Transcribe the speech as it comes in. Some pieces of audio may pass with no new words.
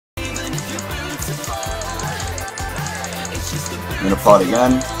I'm gonna pot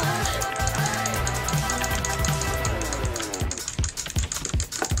again.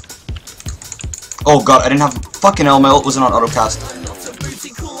 Oh god, I didn't have fucking hell, my ult wasn't on autocast.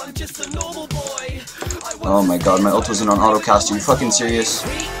 Oh my god, my ult wasn't on autocast, are you fucking serious?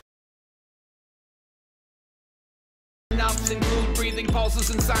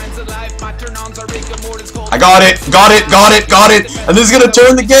 I got it, and this is gonna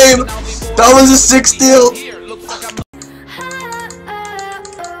turn the game! That was a 6 steal!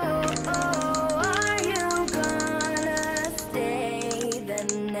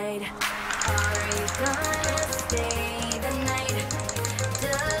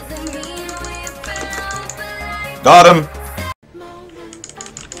 Got him!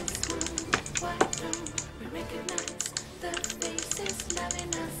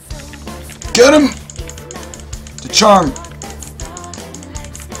 Get him! The charm!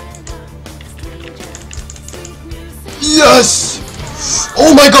 Yes!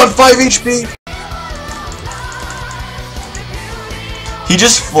 Oh my god, 5 HP! He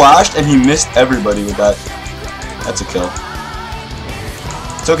just flashed and he missed everybody with that. That's a kill.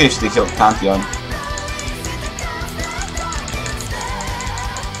 It's okay if they kill Pantheon.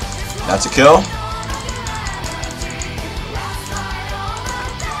 That's a kill.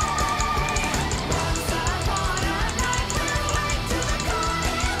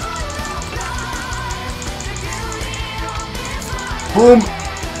 Boom!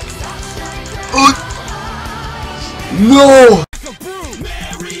 No!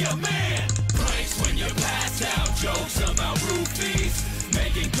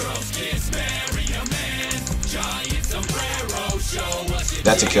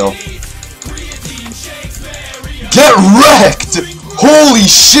 That's a kill. Get wrecked! Holy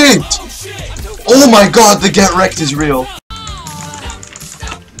shit! Oh my god, the get wrecked is real.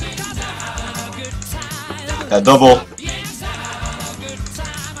 That double.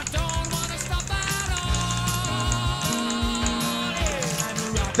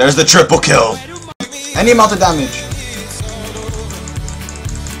 There's the triple kill. Any amount of damage.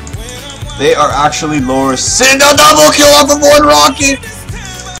 They are actually lower. Send a double kill off of one rocket!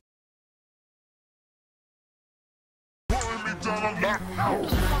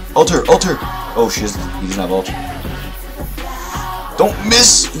 Alter! Oh, he doesn't have ult. Don't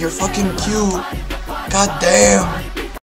miss your fucking Q. God damn.